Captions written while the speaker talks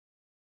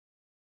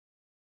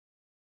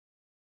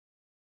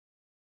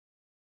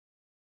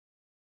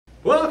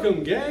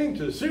Welcome, gang,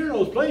 to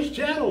Cyrano's Place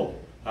channel.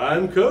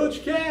 I'm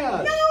Coach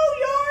Cass. No,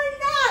 you're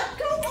not.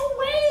 Go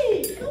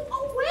away.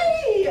 Go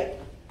away.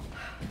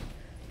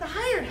 The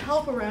hired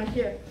help around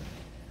here.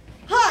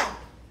 Hi,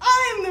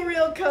 I'm the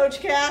real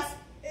Coach Cass.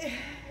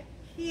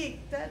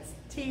 That's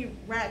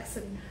T-Rex,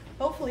 and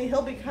hopefully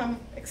he'll become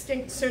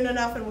extinct soon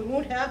enough and we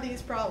won't have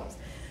these problems.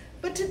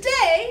 But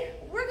today,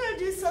 we're going to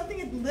do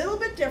something a little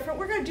bit different.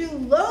 We're going to do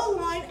low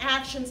line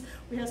actions.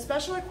 We had a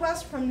special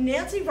request from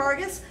Nancy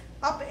Vargas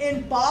up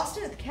in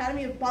Boston at the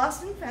Academy of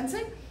Boston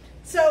Fencing.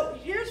 So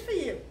here's for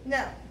you.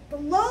 Now, the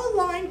low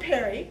line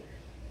parry,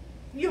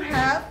 you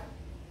have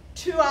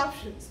two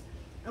options.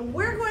 And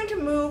we're going to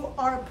move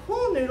our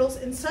pool noodles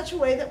in such a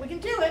way that we can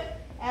do it,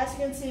 as you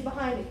can see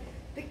behind me.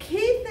 The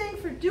key thing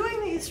for doing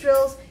these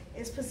drills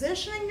is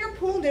positioning your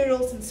pool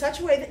noodles in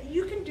such a way that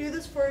you can do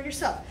this for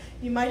yourself.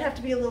 You might have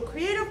to be a little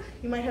creative.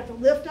 You might have to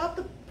lift up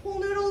the pool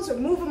noodles or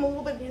move them a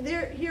little bit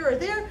here or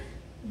there.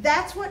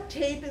 That's what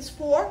tape is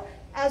for,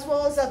 as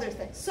well as other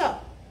things. So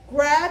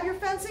grab your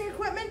fencing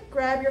equipment,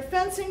 grab your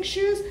fencing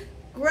shoes,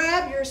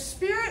 grab your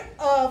spirit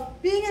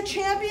of being a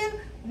champion,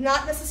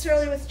 not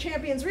necessarily with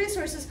champion's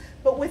resources,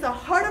 but with a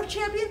heart of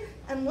champion,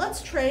 and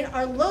let's train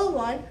our low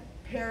line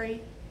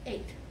Parry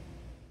 8.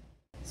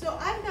 So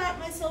I've got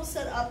myself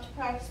set up to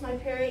practice my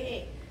Parry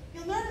 8.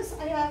 You'll notice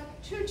I have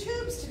two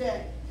tubes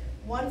today.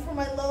 One for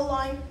my low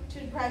line to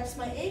practice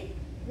my 8,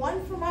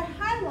 one for my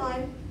high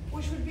line,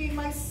 which would be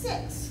my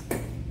 6.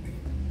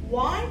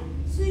 Why?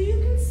 So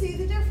you can see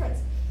the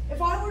difference.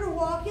 If I were to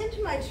walk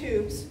into my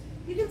tubes,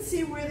 you can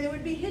see where they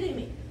would be hitting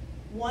me.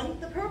 One,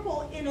 the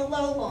purple, in a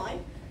low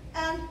line,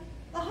 and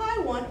the high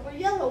one, or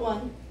yellow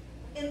one,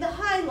 in the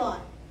high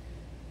line.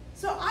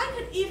 So I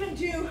could even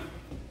do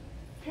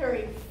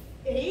Parry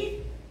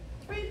 8,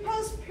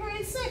 repost,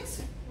 Parry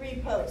 6,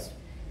 repost.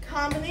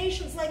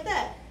 Combinations like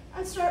that.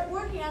 And start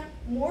working on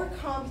more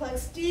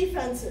complex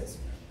defenses.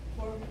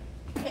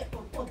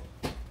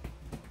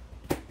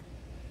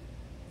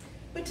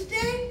 But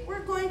today,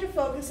 we're going to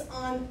focus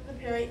on the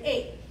Parry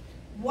 8.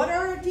 What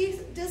are our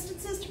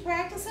distances to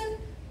practice in?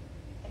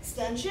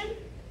 Extension,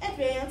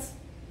 advance,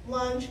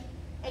 lunge,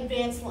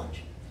 advance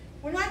lunge.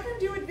 We're not going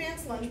to do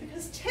advanced lunge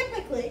because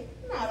typically,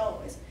 not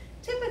always,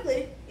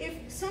 typically,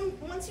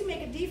 once you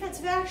make a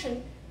defensive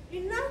action,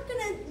 you're not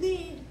going to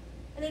need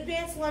an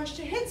advanced lunge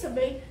to hit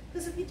somebody,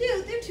 because if you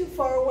do, they're too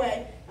far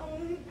away.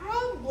 And we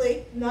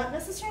probably, not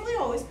necessarily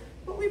always,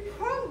 but we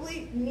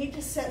probably need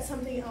to set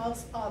something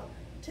else up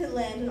to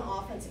land an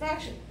offensive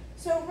action.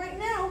 So right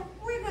now,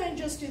 we're going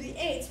to just do the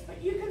 8s,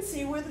 but you can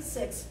see where the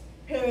 6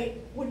 parry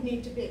would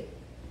need to be.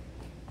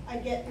 I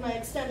get my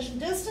extension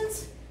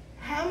distance.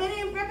 How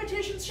many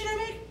repetitions should I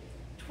make?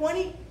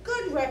 20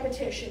 good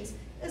repetitions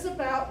is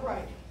about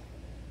right.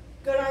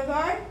 Good on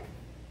guard.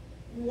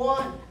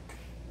 1,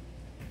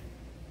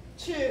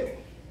 2,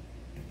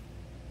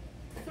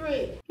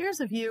 3. Here's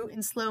a view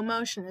in slow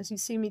motion as you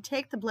see me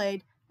take the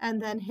blade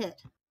and then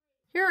hit.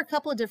 Here are a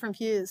couple of different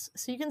views,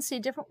 so you can see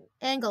different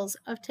angles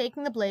of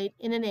taking the blade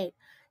in an 8.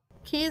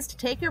 Key is to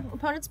take your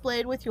opponent's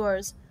blade with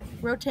yours,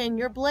 rotating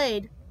your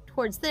blade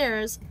towards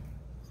theirs,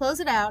 close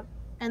it out,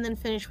 and then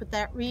finish with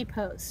that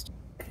repost.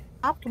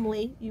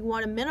 Optimally, you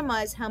want to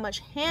minimize how much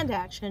hand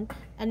action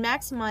and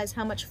maximize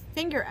how much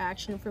finger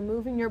action for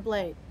moving your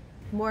blade.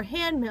 More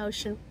hand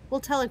motion will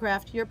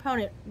telegraph to your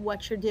opponent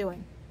what you're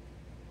doing.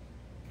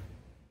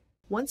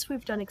 Once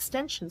we've done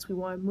extensions, we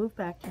want to move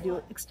back to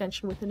do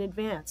extension with an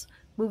advance.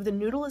 Move the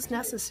noodle as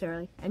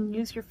necessary and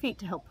use your feet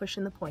to help push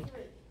in the point.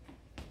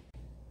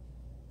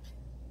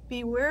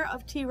 Beware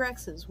of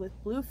T-Rexes with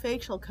blue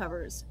facial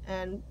covers,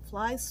 and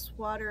fly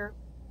swatter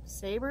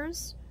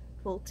sabers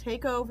will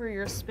take over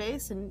your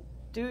space and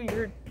do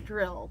your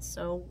drill,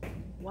 so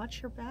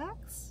watch your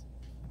backs.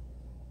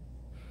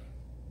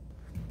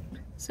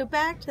 So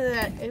back to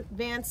that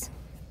advanced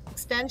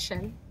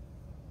extension.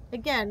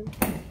 Again,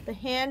 the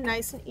hand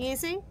nice and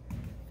easy,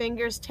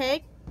 fingers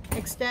take,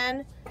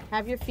 extend,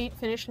 have your feet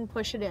finish and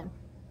push it in.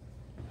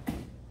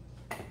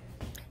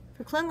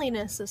 For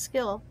cleanliness of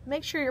skill,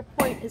 make sure your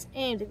point is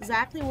aimed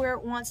exactly where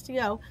it wants to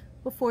go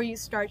before you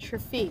start your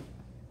feet.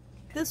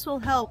 This will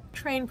help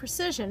train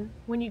precision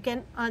when you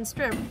get on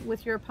strip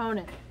with your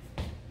opponent.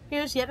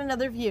 Here's yet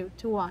another view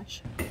to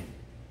watch.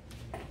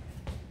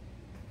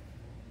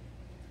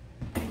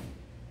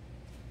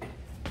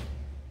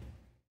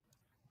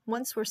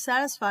 Once we're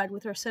satisfied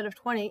with our set of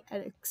 20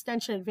 at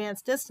extension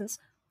advanced distance,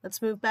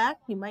 let's move back.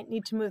 You might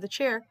need to move the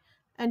chair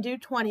and do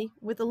 20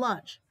 with the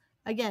lunge.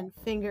 Again,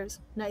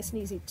 fingers nice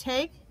and easy.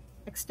 Take,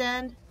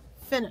 extend,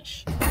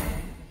 finish.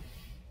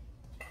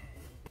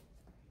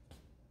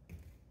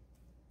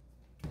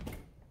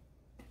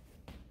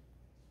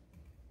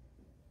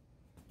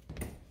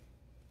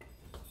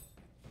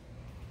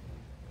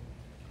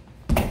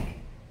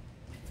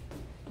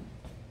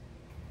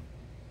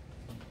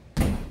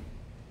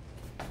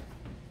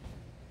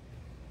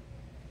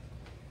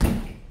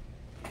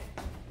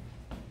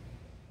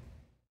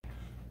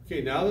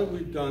 Okay, now that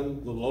we've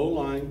done the low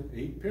line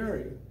 8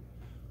 parry,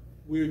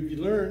 we've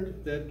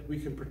learned that we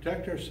can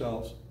protect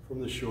ourselves from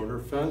the shorter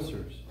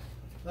fencers.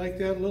 like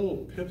that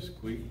little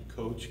pipsqueak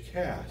Coach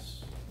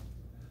Cass.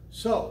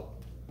 So,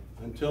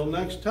 until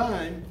next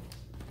time,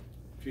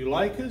 if you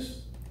like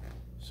us,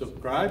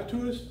 subscribe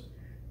to us,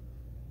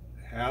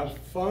 have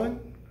fun,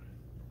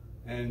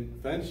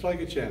 and fence like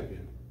a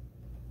champion.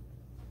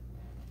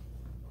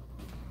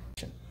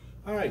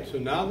 All right, so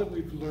now that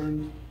we've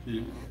learned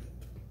the